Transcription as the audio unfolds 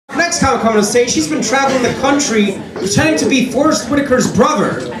next comic coming on stage, he's been traveling the country pretending to be Forrest Whitaker's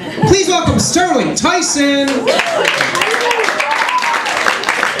brother. Please welcome Sterling Tyson. Sterling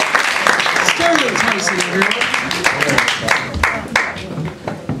Tyson, everyone.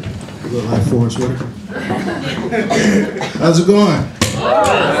 You look like Forrest Whitaker. How's it going?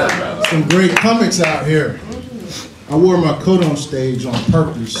 Some great comics out here. I wore my coat on stage on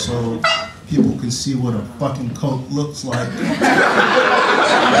purpose so people can see what a fucking coat looks like.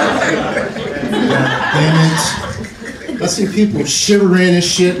 Damn it. I see people shivering and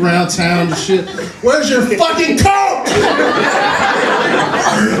shit around town and shit. Where's your fucking coat?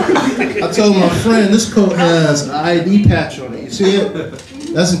 I told my friend this coat has an ID patch on it. You see it?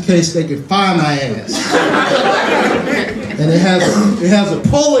 That's in case they can find my ass. And it has a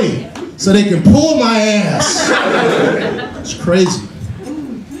pulley so they can pull my ass. It's crazy.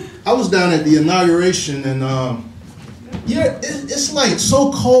 I was down at the inauguration and yeah, it's like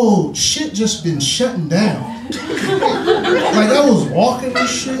so cold, shit just been shutting down. Like I was walking and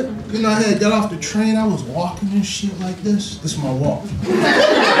shit, you know, I had got off the train, I was walking and shit like this. This is my walk.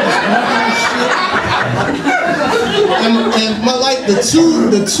 And my like the two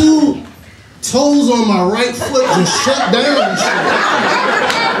toes on my right foot just shut down and shit.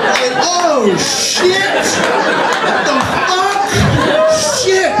 Like, oh shit! What the fuck?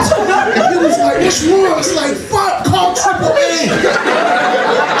 Shit! And he was like, what's wrong? It's like, fuck, call AAA.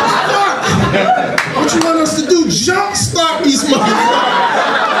 Fuck! What you want us to do? Jump start these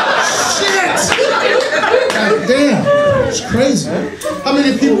motherfuckers! Shit! God damn, it's crazy. How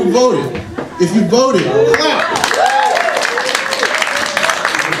many people voted? If you voted, clap.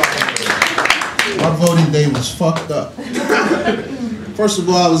 My voting day was fucked up. First of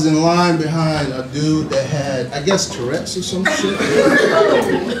all, I was in line behind a dude that had, I guess, Tourette's or some shit.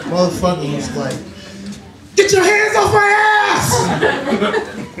 Motherfucker was like, get your hands off my ass!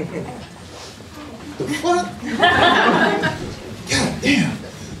 The fuck? God damn.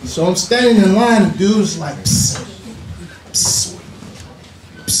 So I'm standing in line, and the dude was like, psst, psst,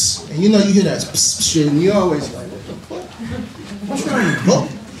 psst. And you know, you hear that psst shit, and you always like, what the fuck? What's wrong with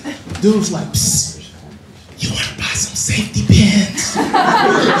you? The dude was like, psst. You want to buy some safety pins?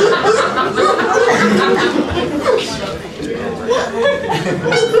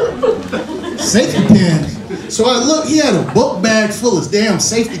 Safety pins. So I looked, he had a book bag full of damn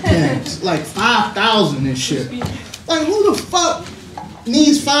safety pins, like 5,000 and shit. Like, who the fuck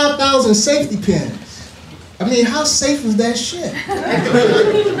needs 5,000 safety pins? I mean, how safe is that shit?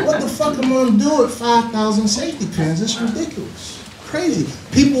 What the fuck am I gonna do with 5,000 safety pins? It's ridiculous. Crazy.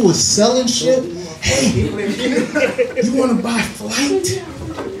 People were selling shit. Hey, you want to buy Flight?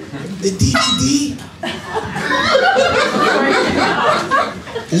 The DVD?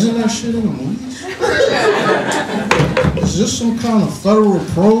 Isn't that shit in the movies? Is this some kind of federal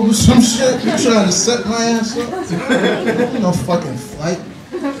probe or some shit? You trying to set my ass up? No fucking Flight.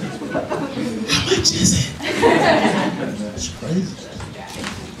 How much is it? It's crazy.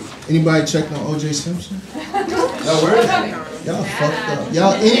 Anybody checking on O.J. Simpson? No, where is it? Y'all fucked up.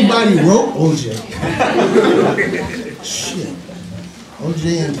 Y'all, anybody wrote O.J.? Shit.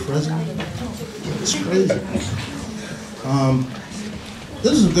 O.J. in prison? It's crazy.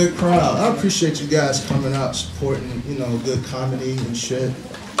 This is a good crowd. I appreciate you guys coming out supporting, you know, good comedy and shit.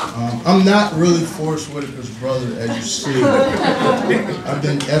 I'm not really Forrest Whitaker's brother, as you see. I've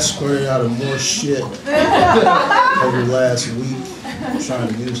been escorted out of more shit over the last week. I'm trying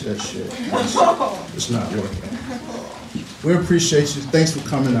to use that shit. It's not working. We appreciate you. Thanks for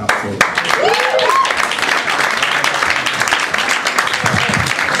coming out, folks.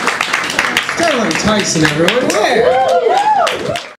 Sterling Tyson, everyone. Yeah.